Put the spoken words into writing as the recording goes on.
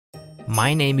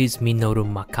My name is Minoru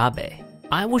Makabe.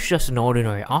 I was just an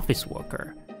ordinary office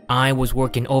worker. I was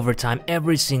working overtime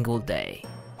every single day.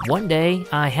 One day,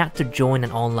 I had to join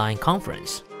an online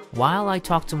conference. While I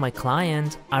talked to my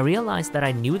client, I realized that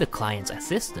I knew the client's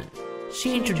assistant.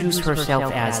 She introduced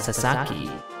herself as Sasaki.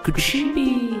 Could she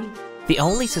be? The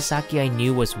only Sasaki I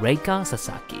knew was Reika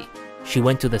Sasaki. She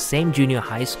went to the same junior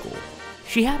high school.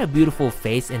 She had a beautiful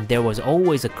face and there was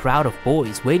always a crowd of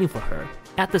boys waiting for her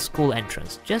at the school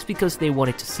entrance just because they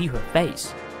wanted to see her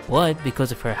face. But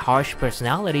because of her harsh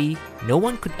personality, no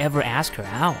one could ever ask her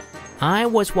out. I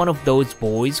was one of those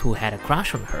boys who had a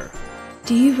crush on her.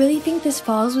 Do you really think this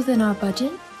falls within our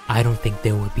budget? I don't think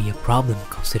there would be a problem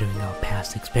considering our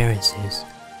past experiences.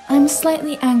 I'm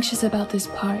slightly anxious about this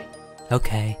part.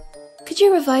 Okay. Could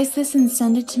you revise this and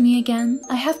send it to me again?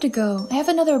 I have to go. I have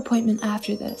another appointment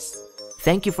after this.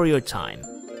 Thank you for your time.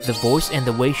 The voice and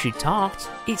the way she talked,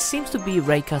 it seems to be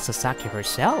Reika Sasaki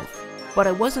herself. But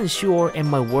I wasn't sure and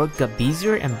my work got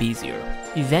busier and busier.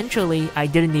 Eventually, I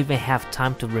didn't even have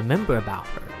time to remember about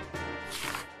her.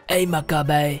 Hey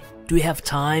Makabe, do you have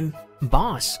time?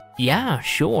 Boss, yeah,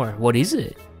 sure, what is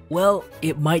it? Well,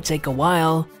 it might take a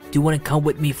while. Do you want to come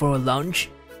with me for a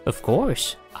lunch? Of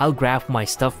course, I'll grab my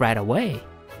stuff right away.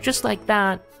 Just like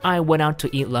that, I went out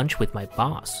to eat lunch with my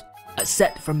boss. A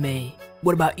set from me.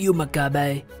 What about you,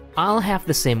 Makabe? I'll have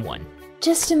the same one.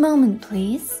 Just a moment,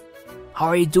 please. How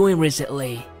are you doing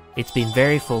recently? It's been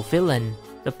very fulfilling.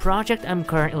 The project I'm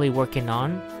currently working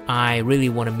on, I really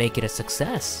want to make it a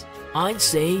success. I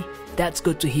see. That's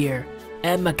good to hear.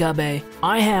 And Makabe,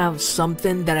 I have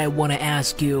something that I want to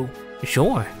ask you.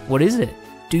 Sure, what is it?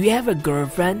 Do you have a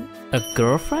girlfriend? A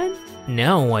girlfriend?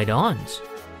 No, I don't.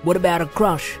 What about a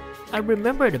crush? I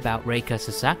remembered about Reika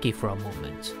Sasaki for a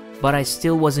moment, but I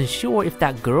still wasn't sure if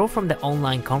that girl from the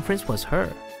online conference was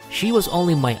her. She was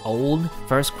only my old,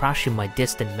 first crush in my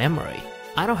distant memory.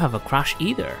 I don't have a crush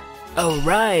either. Oh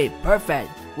right, perfect.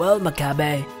 Well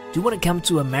Makabe, do you want to come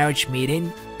to a marriage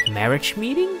meeting? Marriage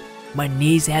meeting? My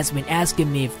niece has been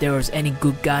asking me if there was any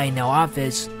good guy in our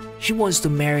office. She wants to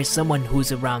marry someone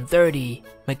who's around 30.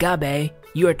 Makabe,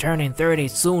 you are turning 30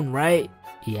 soon, right?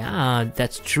 Yeah,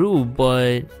 that's true,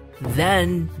 but...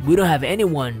 Then, we don't have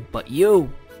anyone but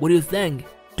you. What do you think?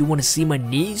 Do you want to see my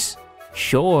niece?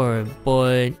 Sure,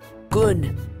 but...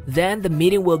 Good. Then the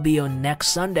meeting will be on next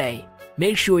Sunday.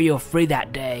 Make sure you're free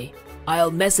that day. I'll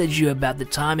message you about the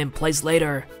time and place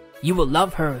later. You will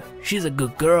love her. She's a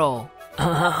good girl.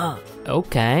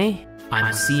 Okay.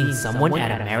 I'm seeing someone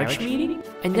at a marriage meeting?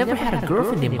 I never had a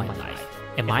girlfriend in my life.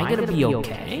 Am I gonna be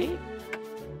okay?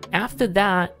 After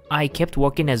that, I kept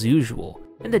working as usual,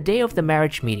 and the day of the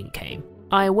marriage meeting came.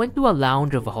 I went to a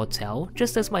lounge of a hotel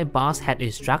just as my boss had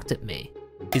instructed me.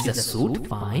 Is a suit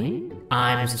fine?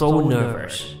 I'm so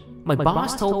nervous. My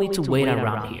boss told me to wait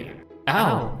around here.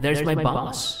 Oh, there's my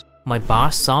boss. My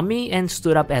boss saw me and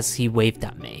stood up as he waved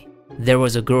at me. There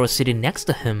was a girl sitting next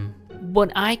to him,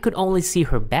 but I could only see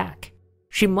her back.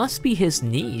 She must be his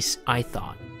niece, I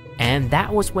thought. And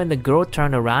that was when the girl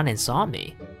turned around and saw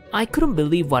me. I couldn't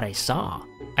believe what I saw.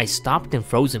 I stopped and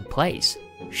froze in place.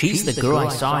 She's the girl I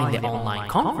saw in the online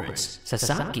conference,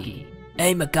 Sasaki.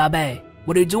 Hey Makabe,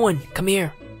 what are you doing? Come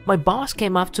here. My boss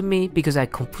came up to me because I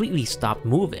completely stopped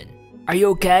moving. Are you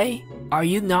okay? Are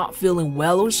you not feeling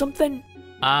well or something?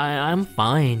 I'm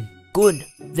fine. Good,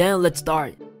 then let's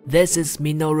start. This is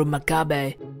Minoru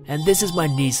Makabe, and this is my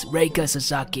niece Reika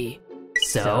Sasaki.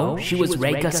 So, she was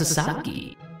Reika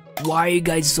Sasaki. Why are you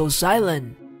guys so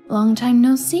silent? Long time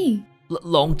no see.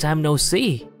 Long time no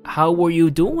see. How were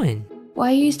you doing?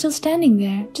 Why are you still standing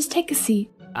there? Just take a seat.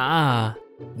 Ah,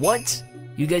 what?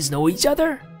 You guys know each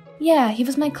other? Yeah, he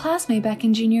was my classmate back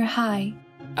in junior high.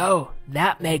 Oh,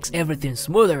 that makes everything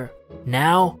smoother.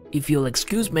 Now, if you'll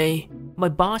excuse me, my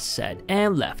boss said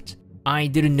and left. I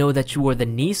didn't know that you were the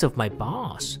niece of my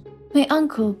boss. My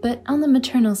uncle, but on the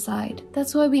maternal side.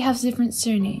 That's why we have different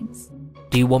surnames.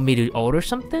 Do you want me to order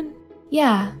something?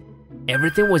 Yeah.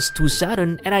 Everything was too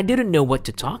sudden and I didn't know what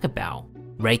to talk about.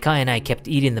 Reika and I kept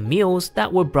eating the meals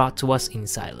that were brought to us in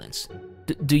silence.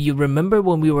 Do you remember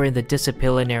when we were in the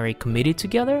disciplinary committee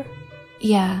together?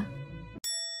 Yeah.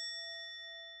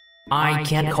 I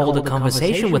can't hold a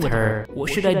conversation with her. What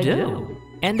should I do?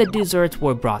 And the desserts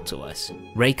were brought to us.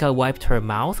 Reika wiped her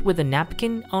mouth with a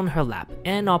napkin on her lap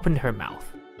and opened her mouth.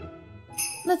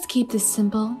 Let's keep this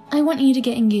simple. I want you to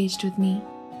get engaged with me.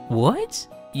 What?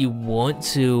 You want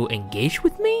to engage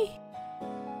with me?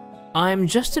 I'm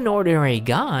just an ordinary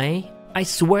guy. I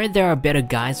swear there are better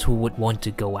guys who would want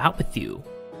to go out with you.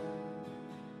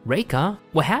 Reika,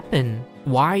 what happened?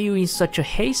 Why are you in such a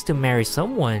haste to marry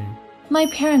someone? My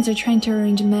parents are trying to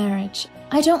arrange a marriage.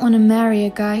 I don't want to marry a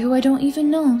guy who I don't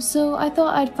even know, so I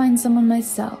thought I'd find someone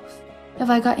myself. If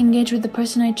I got engaged with the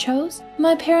person I chose,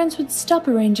 my parents would stop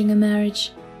arranging a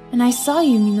marriage. And I saw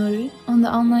you, Minoru, on the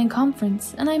online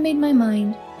conference, and I made my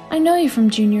mind. I know you from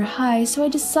junior high, so I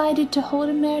decided to hold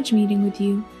a marriage meeting with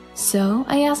you. So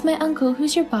I asked my uncle,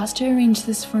 who's your boss, to arrange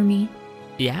this for me.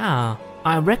 Yeah,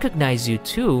 I recognize you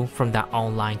too from that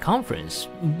online conference,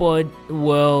 but,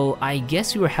 well, I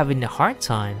guess you were having a hard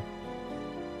time.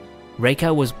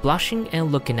 Reika was blushing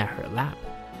and looking at her lap.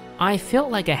 I felt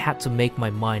like I had to make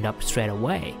my mind up straight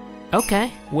away.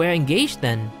 Okay, we're engaged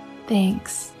then.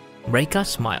 Thanks. Reika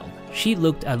smiled. She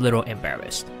looked a little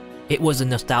embarrassed. It was a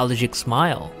nostalgic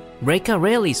smile. Reika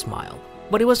rarely smiled,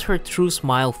 but it was her true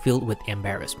smile filled with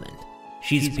embarrassment.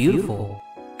 She's beautiful.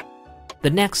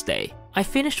 The next day, I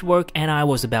finished work and I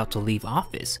was about to leave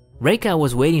office. Reika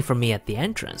was waiting for me at the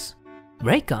entrance.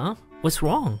 Reika, what's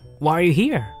wrong? Why are you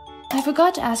here? I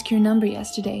forgot to ask your number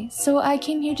yesterday, so I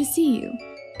came here to see you.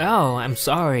 Oh, I'm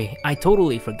sorry. I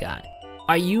totally forgot.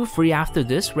 Are you free after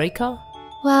this, Reika?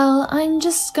 Well, I'm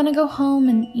just gonna go home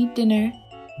and eat dinner.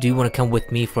 Do you want to come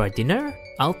with me for a dinner?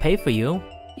 I'll pay for you.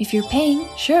 If you're paying,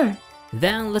 sure.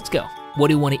 Then let's go. What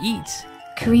do you want to eat?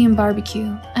 Korean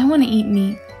barbecue. I want to eat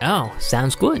meat. Oh,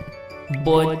 sounds good.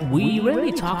 But we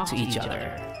rarely talk to each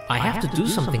other. I have to do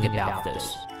something about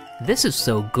this. This is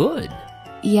so good.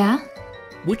 Yeah?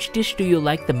 Which dish do you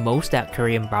like the most at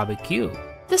Korean barbecue?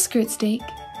 The skirt steak.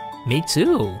 Me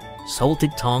too.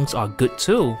 Salted tongues are good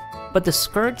too, but the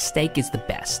skirt steak is the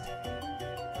best.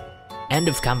 End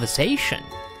of conversation.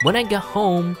 When I got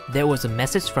home, there was a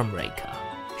message from Reika.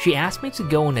 She asked me to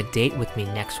go on a date with me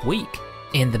next week.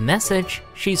 In the message,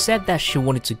 she said that she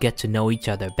wanted to get to know each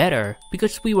other better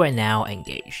because we were now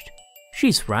engaged.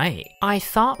 She's right. I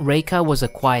thought Reika was a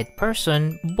quiet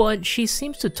person, but she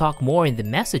seems to talk more in the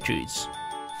messages.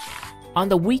 On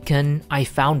the weekend, I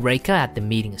found Reika at the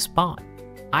meeting spot.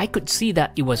 I could see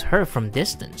that it was her from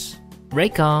distance.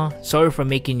 Reika, sorry for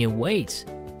making you wait.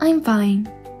 I'm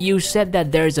fine. You said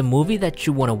that there's a movie that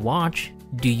you want to watch.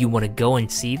 Do you want to go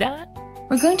and see that?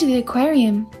 We're going to the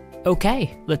aquarium.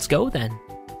 Okay, let's go then.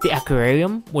 The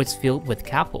aquarium was filled with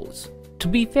couples. To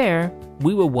be fair,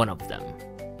 we were one of them.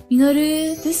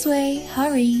 Minoru, this way,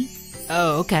 hurry.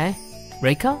 Oh, okay.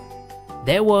 Reika?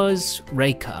 There was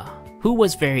Reika, who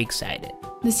was very excited.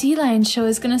 The sea lion show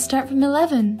is gonna start from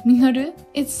 11. Minoru,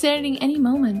 it's starting any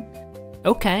moment.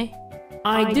 Okay.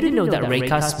 I didn't know that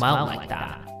Reika smiled like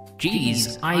that.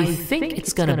 Geez, I think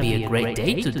it's gonna be a great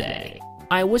day today.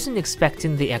 I wasn't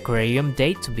expecting the aquarium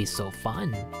date to be so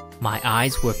fun. My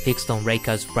eyes were fixed on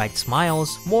Reika's bright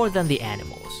smiles more than the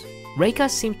animals. Reika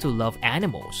seemed to love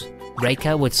animals.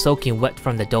 Reika was soaking wet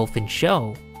from the dolphin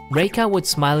show. Reika was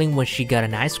smiling when she got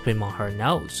an ice cream on her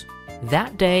nose.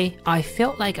 That day, I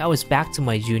felt like I was back to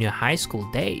my junior high school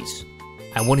days.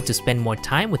 I wanted to spend more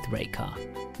time with Reika.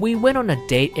 We went on a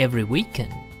date every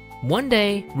weekend. One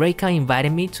day, Reika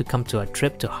invited me to come to a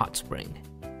trip to Hot Spring.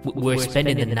 We're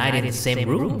spending the night in the same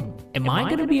room. Am I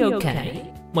gonna be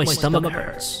okay? My stomach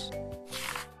hurts.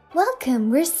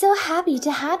 Welcome, we're so happy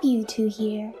to have you two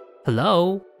here.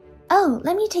 Hello? Oh,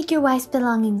 let me take your wife's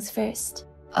belongings first.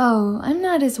 Oh, I'm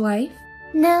not his wife.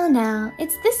 No,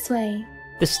 it's this way.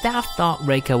 The staff thought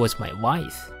Reika was my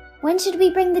wife. When should we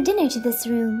bring the dinner to this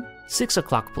room? 6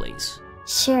 o'clock, please.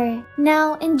 Sure.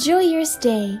 Now, enjoy your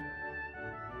stay.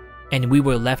 And we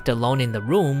were left alone in the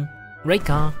room.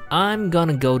 Reika, I'm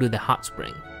gonna go to the hot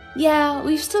spring. Yeah,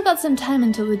 we've still got some time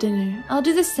until the dinner. I'll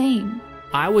do the same.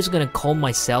 I was gonna calm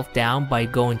myself down by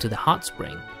going to the hot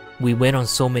spring. We went on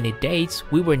so many dates,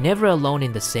 we were never alone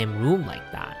in the same room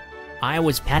like that. I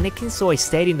was panicking, so I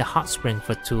stayed in the hot spring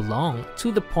for too long,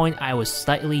 to the point I was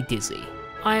slightly dizzy.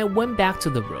 I went back to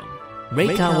the room.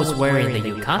 Reika was wearing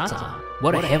the yukata.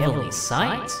 What a heavenly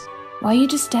sight. Why are you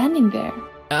just standing there?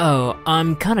 Oh,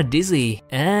 I'm kinda dizzy,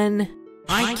 and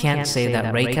I can't say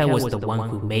that Reika was the one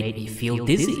who made me feel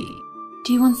dizzy.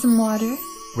 Do you want some water?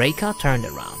 Reika turned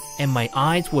around, and my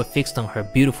eyes were fixed on her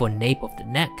beautiful nape of the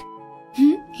neck.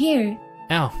 Here.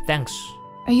 Oh, thanks.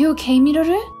 Are you okay,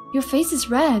 Minoru? Your face is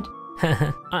red.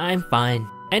 I'm fine.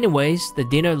 Anyways, the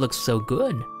dinner looks so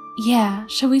good. Yeah,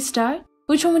 shall we start?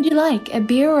 Which one would you like, a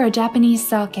beer or a Japanese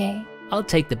sake? I'll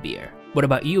take the beer. What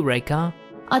about you, Reika?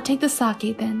 I'll take the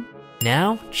sake then.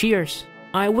 Now, cheers.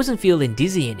 I wasn't feeling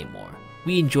dizzy anymore.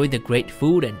 We enjoyed the great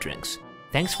food and drinks.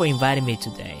 Thanks for inviting me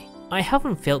today. I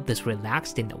haven't felt this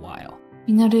relaxed in a while.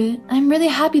 Minoru, I'm really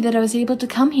happy that I was able to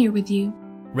come here with you.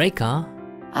 Reika?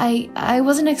 I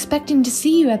wasn't expecting to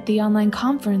see you at the online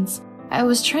conference. I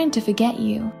was trying to forget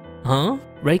you. Huh?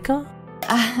 Reika?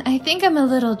 I think I'm a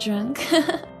little drunk.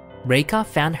 Reika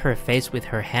fanned her face with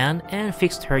her hand and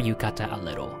fixed her yukata a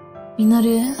little.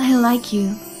 Minoru, I like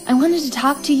you. I wanted to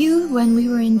talk to you when we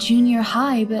were in junior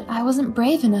high, but I wasn't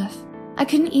brave enough. I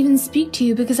couldn't even speak to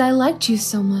you because I liked you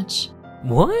so much.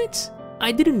 What?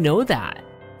 I didn't know that.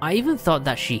 I even thought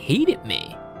that she hated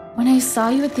me. When I saw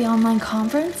you at the online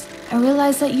conference, I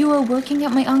realized that you were working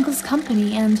at my uncle's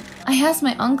company, and I asked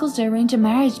my uncle to arrange a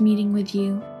marriage meeting with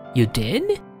you. You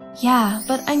did? Yeah,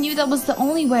 but I knew that was the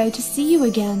only way to see you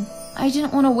again. I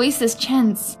didn't want to waste this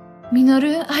chance.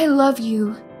 Minoru, I love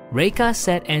you. Reika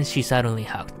said, and she suddenly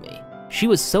hugged me. She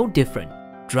was so different.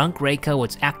 Drunk Reika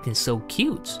was acting so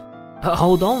cute.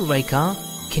 Hold on, Reika.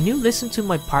 Can you listen to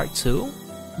my part too?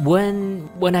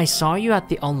 When I saw you at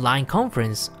the online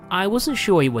conference, I wasn't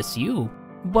sure it was you,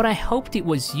 but I hoped it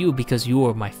was you because you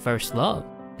were my first love.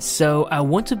 So I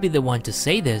want to be the one to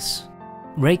say this.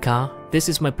 Reika, this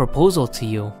is my proposal to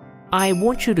you. I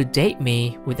want you to date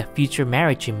me with a future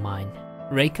marriage in mind.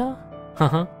 Reika?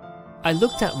 Haha. I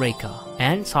looked at Reika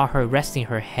and saw her resting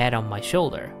her head on my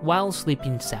shoulder while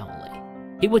sleeping soundly.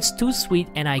 It was too sweet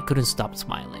and I couldn't stop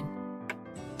smiling.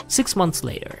 6 months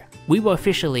later, we were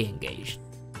officially engaged.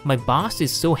 My boss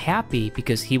is so happy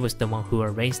because he was the one who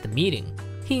arranged the meeting.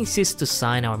 He insists to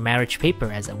sign our marriage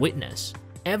paper as a witness.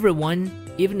 Everyone,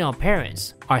 even our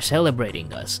parents, are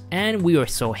celebrating us and we are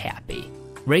so happy.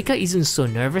 Reika isn't so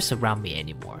nervous around me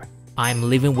anymore. I'm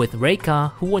living with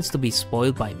Reika who wants to be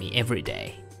spoiled by me every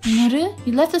day. Minoru,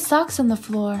 you left the socks on the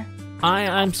floor.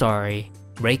 I'm sorry.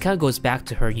 Reika goes back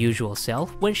to her usual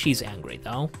self when she's angry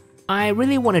though. I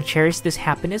really want to cherish this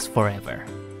happiness forever.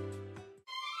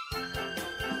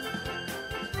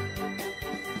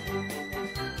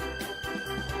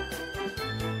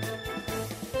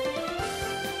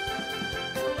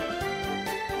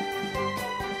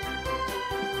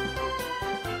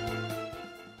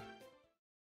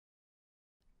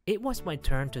 It was my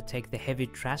turn to take the heavy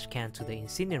trash can to the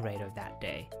incinerator that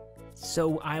day.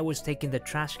 So I was taking the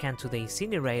trash can to the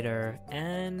incinerator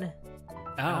and...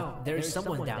 Oh, there's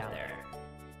someone down there.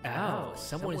 Oh,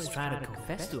 someone is trying to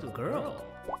confess to a girl.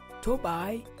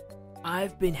 Tobai,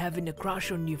 I've been having a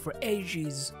crush on you for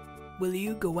ages. Will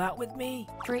you go out with me?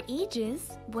 For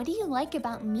ages? What do you like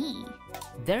about me?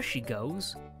 There she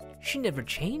goes. She never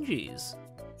changes.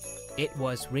 It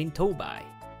was Rin Tobai,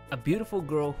 a beautiful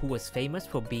girl who was famous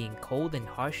for being cold and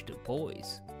harsh to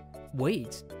boys.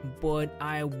 Wait, but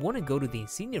I want to go to the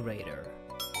incinerator.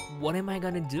 What am I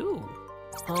gonna do?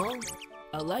 Huh?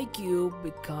 I like you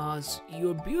because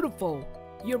you're beautiful.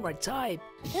 You're my type.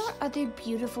 There are other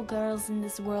beautiful girls in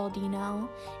this world, you know.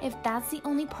 If that's the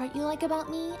only part you like about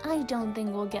me, I don't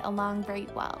think we'll get along very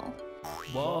well.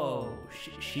 Whoa,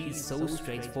 she's so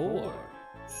straightforward.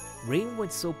 Rin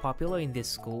was so popular in this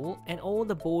school and all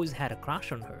the boys had a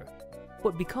crush on her.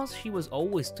 But because she was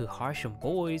always too harsh on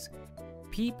boys,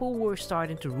 people were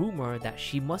starting to rumor that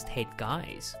she must hate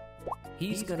guys.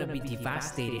 He's gonna be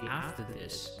devastated after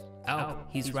this. Oh,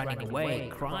 he's running away,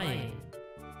 crying.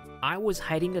 I was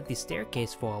hiding at the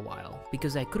staircase for a while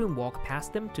because I couldn't walk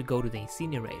past them to go to the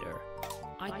incinerator.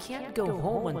 I can't go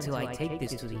home until I take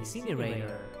this to the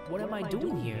incinerator. What am I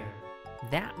doing here?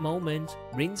 That moment,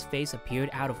 Rin's face appeared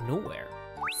out of nowhere.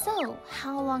 So,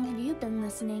 how long have you been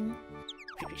listening?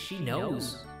 She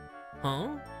knows. Huh?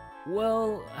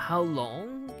 Well, how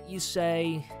long? You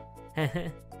say...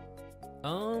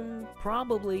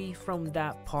 Probably from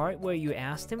that part where you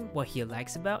asked him what he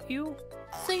likes about you?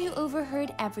 So you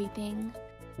overheard everything.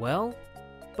 Well,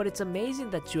 but it's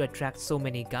amazing that you attract so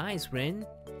many guys, Rin.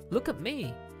 Look at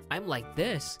me. I'm like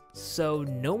this, so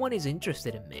no one is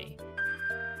interested in me.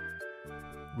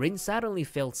 Rin suddenly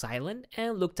fell silent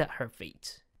and looked at her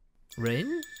feet.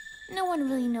 Rin? No one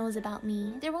really knows about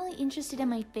me. They're only interested in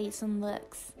my face and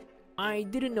looks. I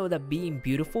didn't know that being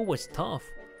beautiful was tough.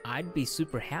 I'd be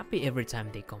super happy every time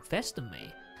they confess to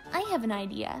me. I have an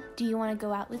idea. Do you want to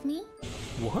go out with me?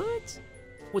 What?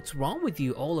 What's wrong with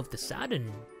you all of the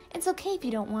sudden? It's okay if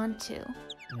you don't want to.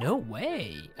 No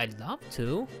way. I'd love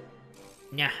to.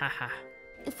 Nyahaha.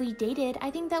 If we dated, I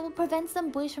think that will prevent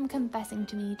some boys from confessing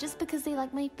to me just because they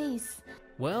like my face.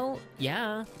 Well,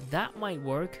 yeah, that might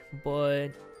work, but...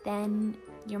 Then,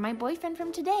 you're my boyfriend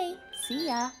from today. See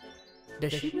ya.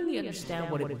 Does she really understand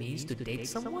what it means to date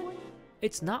someone?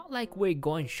 It's not like we're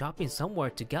going shopping somewhere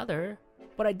together,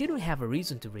 but I didn't have a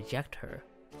reason to reject her.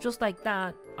 Just like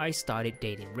that, I started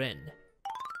dating Rin.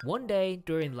 One day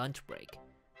during lunch break,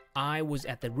 I was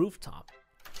at the rooftop.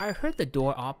 I heard the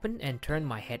door open and turned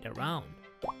my head around.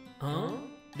 Huh?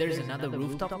 There's another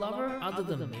rooftop lover other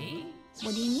than me?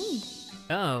 What do you need?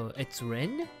 Oh, it's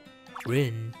Rin?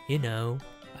 Rin, you know,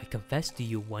 I confessed to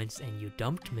you once and you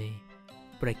dumped me.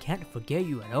 But I can't forget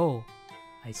you at all.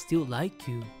 I still like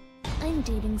you. I'm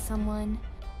dating someone.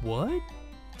 What?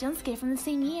 Jonsuke from the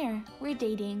same year. We're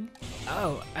dating.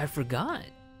 Oh, I forgot.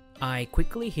 I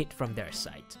quickly hid from their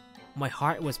sight. My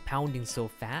heart was pounding so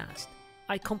fast.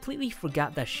 I completely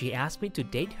forgot that she asked me to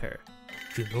date her.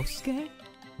 Junosuke?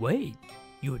 Wait,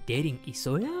 you're dating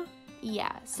Isoya?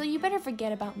 Yeah, so you better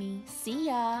forget about me. See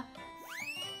ya.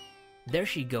 There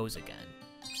she goes again.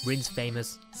 Rin's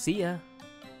famous see ya.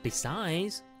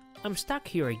 Besides, I'm stuck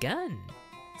here again.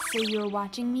 So you're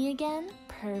watching me again,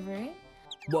 pervert?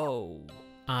 Whoa,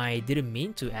 I didn't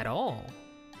mean to at all.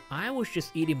 I was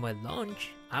just eating my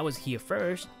lunch. I was here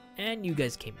first, and you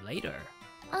guys came later.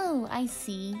 Oh, I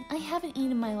see. I haven't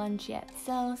eaten my lunch yet,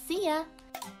 so see ya.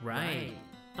 Right.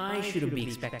 I shouldn't be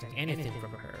expecting anything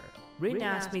from her. Rin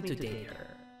asked me to date her,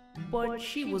 but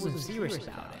she wasn't serious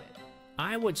about it.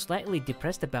 I was slightly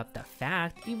depressed about the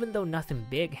fact, even though nothing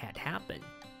big had happened.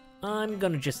 I'm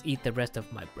gonna just eat the rest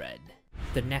of my bread.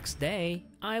 The next day,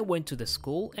 I went to the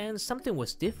school and something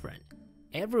was different.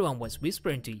 Everyone was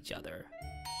whispering to each other.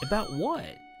 About what?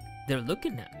 They're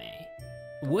looking at me.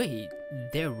 Wait,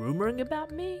 they're rumoring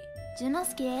about me?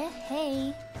 Junosuke,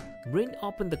 hey. Rin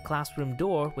opened the classroom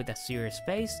door with a serious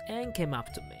face and came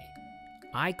up to me.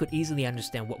 I could easily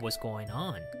understand what was going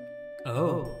on.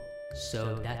 Oh,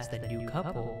 so that's the new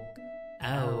couple.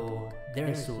 Oh,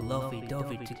 they're so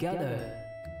lovey-dovey together.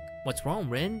 What's wrong,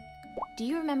 Rin? Do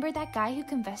you remember that guy who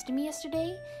confessed to me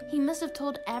yesterday? He must have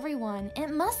told everyone.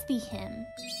 It must be him.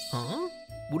 Huh?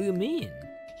 What do you mean?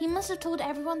 He must have told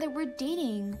everyone that we're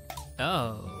dating.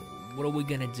 Oh, what are we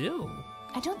gonna do?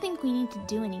 I don't think we need to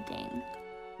do anything.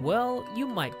 Well, you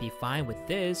might be fine with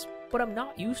this, but I'm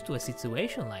not used to a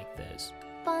situation like this.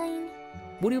 Fine.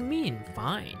 What do you mean,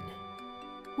 fine?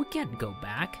 We can't go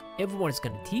back. Everyone's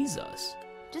gonna tease us.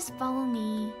 Just follow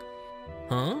me.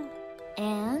 Huh?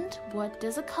 And what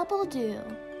does a couple do?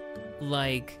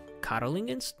 Like cuddling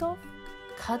and stuff?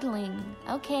 Cuddling.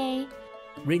 Okay.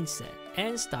 Rin said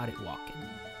and started walking.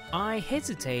 I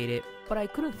hesitated, but I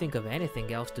couldn't think of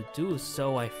anything else to do,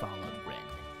 so I followed Rin.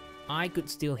 I could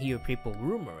still hear people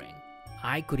rumoring.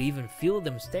 I could even feel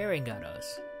them staring at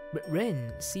us.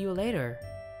 Rin, see you later.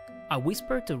 I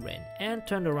whispered to Rin and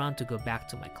turned around to go back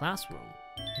to my classroom.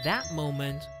 That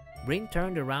moment, Rin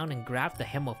turned around and grabbed the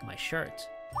hem of my shirt.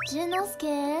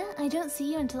 Junosuke, I don't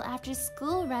see you until after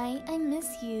school, right? I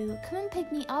miss you. Come and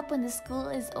pick me up when the school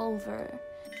is over.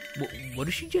 What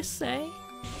did she just say?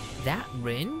 That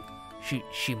Rin?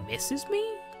 She misses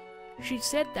me? She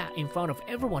said that in front of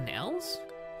everyone else?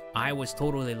 I was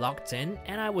totally locked in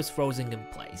and I was frozen in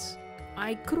place.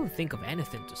 I couldn't think of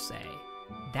anything to say.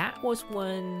 That was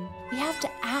when... We have to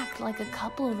act like a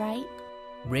couple, right?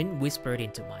 Rin whispered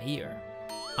into my ear.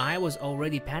 I was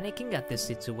already panicking at this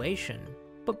situation,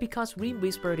 but because Rin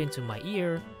whispered into my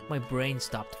ear, my brain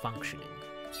stopped functioning.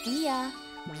 See ya.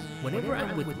 Whenever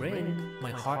I'm with Rin,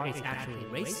 my heart is actually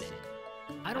racing.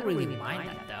 I don't really mind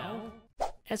that though.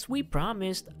 As we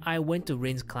promised, I went to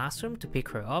Rin's classroom to pick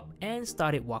her up and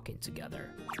started walking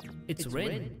together. It's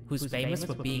Rin, who's famous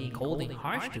for being cold and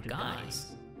harsh to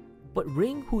guys. But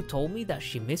Rin, who told me that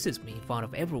she misses me in front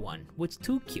of everyone, was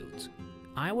too cute.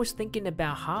 I was thinking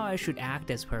about how I should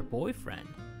act as her boyfriend.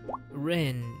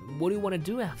 Rin, what do you want to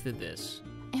do after this?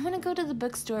 I want to go to the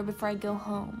bookstore before I go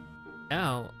home.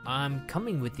 Oh, I'm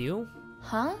coming with you.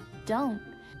 Huh? Don't.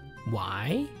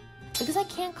 Why? Because I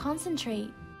can't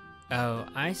concentrate. Oh,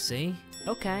 I see.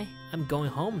 Okay, I'm going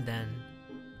home then.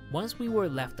 Once we were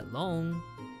left alone,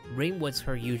 Rin was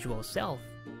her usual self.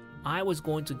 I was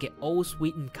going to get all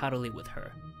sweet and cuddly with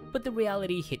her, but the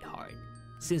reality hit hard.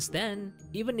 Since then,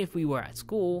 even if we were at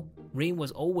school, Rin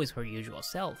was always her usual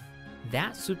self.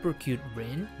 That super cute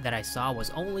Rin that I saw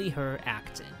was only her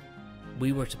acting.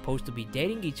 We were supposed to be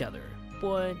dating each other,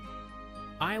 but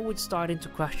I was starting to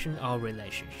question our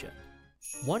relationship.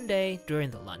 One day during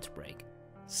the lunch break,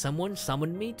 someone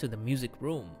summoned me to the music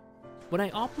room. When I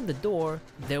opened the door,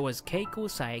 there was Keiko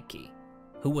Saeki,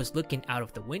 who was looking out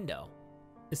of the window.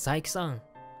 Saeki-san,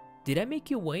 did I make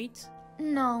you wait?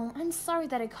 No, I'm sorry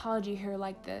that I called you here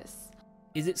like this.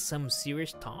 Is it some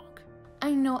serious talk?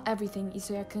 I know everything,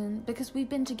 Isoya-kun, because we've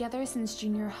been together since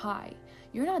junior high.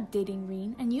 You're not dating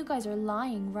Rin, and you guys are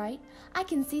lying, right? I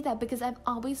can see that because I've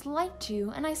always liked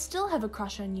you, and I still have a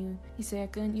crush on you.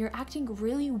 Isoya-kun, you're acting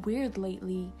really weird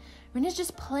lately. Rin is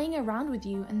just playing around with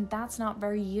you, and that's not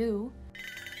very you.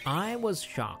 I was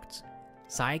shocked.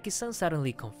 Saeki-san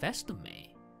suddenly confessed to me.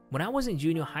 When I was in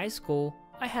junior high school,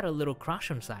 I had a little crush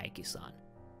on Saeki-san.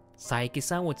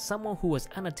 Saeki-san was someone who was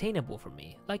unattainable for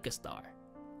me, like a star.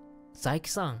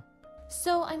 Saeki-san.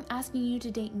 So I'm asking you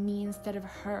to date me instead of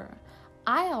her.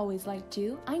 I always liked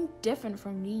you. I'm different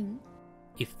from Rin.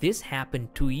 If this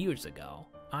happened 2 years ago,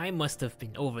 I must have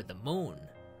been over the moon.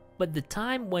 But the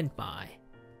time went by.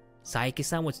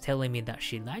 Saiki-san was telling me that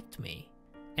she liked me,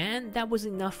 and that was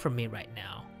enough for me right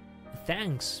now.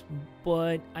 Thanks,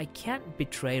 but I can't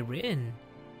betray Rin.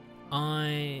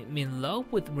 I'm in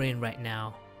love with Rin right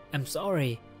now. I'm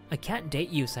sorry, I can't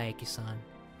date you, Saiki-san.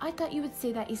 I thought you would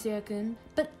say that, Isuya-kun,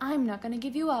 but I'm not gonna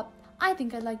give you up. I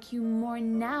think I like you more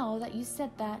now that you said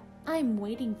that. I'm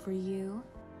waiting for you.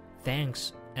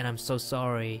 Thanks, and I'm so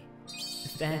sorry.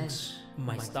 Thanks,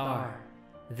 my star.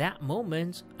 That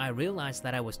moment, I realized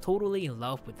that I was totally in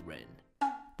love with Rin.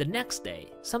 The next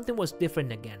day, something was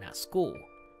different again at school.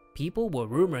 People were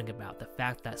rumoring about the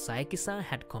fact that Saiki-san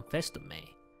had confessed to me.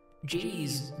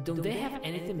 Geez, don't they have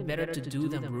anything better to do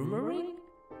than rumoring?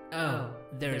 Oh,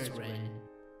 there's Rin.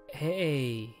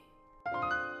 Hey.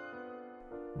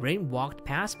 Rin walked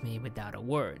past me without a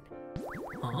word.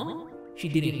 Huh? She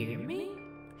didn't hear me?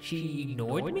 She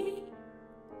ignored me?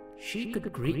 She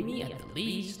could greet me at the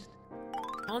least.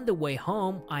 On the way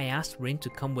home, I asked Rin to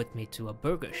come with me to a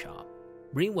burger shop.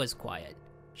 Rin was quiet.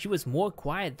 She was more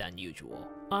quiet than usual.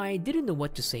 I didn't know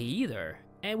what to say either,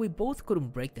 and we both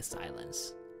couldn't break the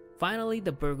silence. Finally,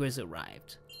 the burgers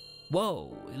arrived.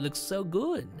 Whoa, it looks so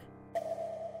good.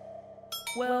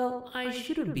 Well, I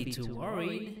shouldn't be too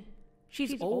worried.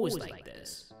 She's always like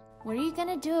this. What are you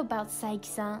gonna do about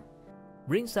Saiki-san?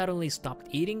 Rin suddenly stopped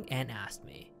eating and asked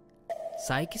me,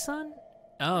 Saiki-san?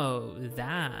 Oh,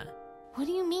 that. What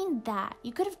do you mean that?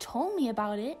 You could have told me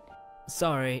about it.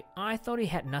 Sorry, I thought it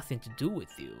had nothing to do with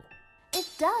you. It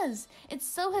does. It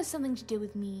so has something to do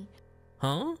with me.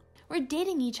 Huh? We're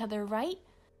dating each other, right?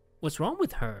 What's wrong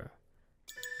with her?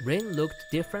 Rin looked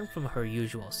different from her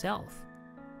usual self.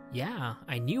 Yeah,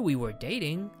 I knew we were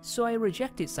dating, so I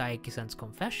rejected Saiki-san's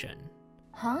confession.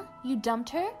 Huh? You dumped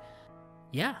her?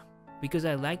 Yeah, because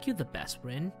I like you the best,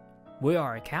 Rin. We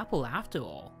are a couple after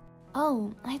all.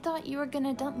 Oh, I thought you were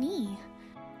gonna dump me.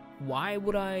 Why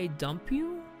would I dump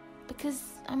you? Because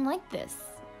I'm like this.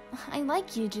 I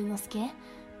like you, Junosuke,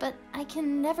 but I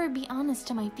can never be honest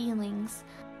to my feelings.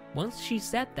 Once she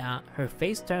said that, her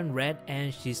face turned red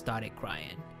and she started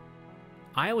crying.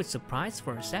 I was surprised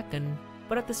for a second,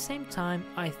 but at the same time,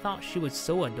 I thought she was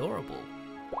so adorable.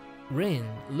 Rin,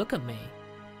 look at me.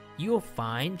 You're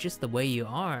fine just the way you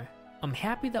are. I'm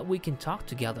happy that we can talk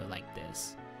together like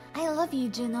this. I love you,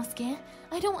 Junosuke.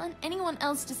 I don't want anyone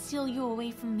else to steal you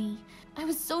away from me. I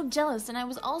was so jealous and I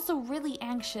was also really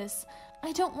anxious.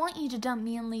 I don't want you to dump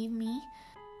me and leave me.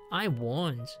 I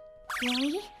won't.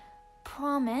 Really?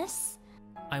 Promise?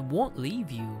 I won't leave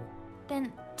you.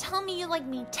 Then tell me you like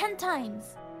me 10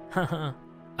 times. Haha.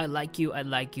 I like you, I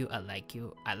like you, I like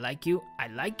you, I like you, I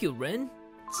like you, Rin.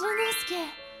 Junosuke!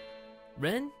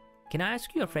 Rin, can I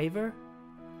ask you a favor?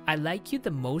 I like you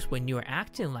the most when you're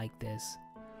acting like this.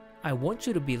 I want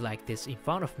you to be like this in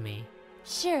front of me.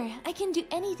 Sure, I can do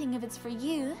anything if it's for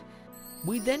you.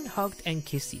 We then hugged and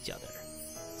kissed each other.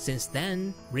 Since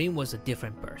then, Rin was a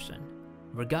different person.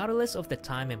 Regardless of the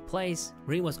time and place,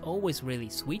 Rin was always really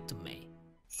sweet to me.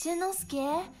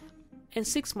 Junosuke? And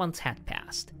 6 months had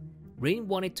passed. Rin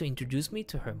wanted to introduce me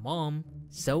to her mom,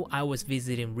 so I was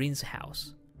visiting Rin's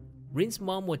house. Rin's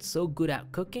mom was so good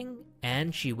at cooking,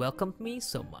 and she welcomed me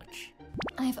so much.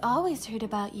 I've always heard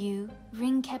about you.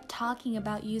 Rin kept talking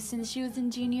about you since she was in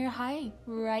junior high,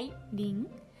 right, Rin?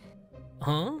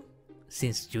 Huh?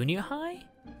 Since junior high?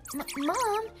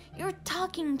 Mom, you're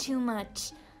talking too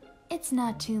much. It's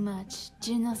not too much.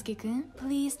 Junosuke-kun,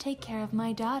 please take care of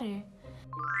my daughter.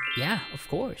 Yeah, of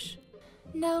course.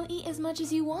 Now eat as much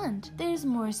as you want. There's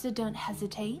more, so don't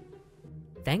hesitate.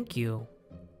 Thank you.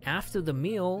 After the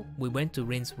meal, we went to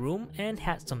Rin's room and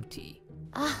had some tea.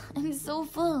 Ah, I'm so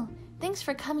full. Thanks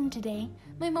for coming today.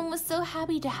 My mom was so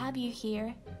happy to have you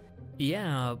here.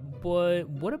 Yeah, but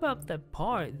what about the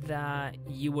part that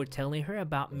you were telling her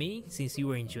about me since you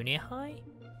were in junior high?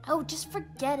 Oh, just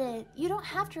forget it. You don't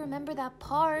have to remember that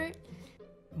part.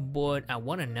 But I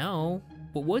want to know,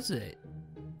 what was it?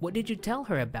 What did you tell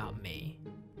her about me?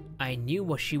 I knew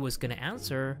what she was gonna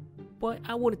answer, but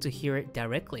I wanted to hear it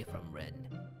directly from Rin.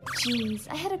 Jeez,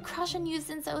 I had a crush on you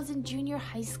since I was in junior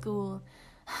high school.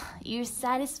 You're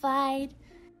satisfied?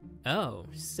 Oh,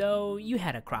 so you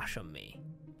had a crush on me.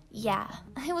 Yeah,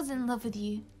 I was in love with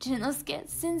you, Junosuke,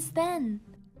 since then.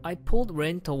 I pulled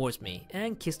Rin towards me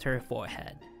and kissed her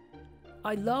forehead.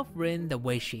 I love Rin the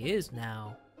way she is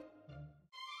now.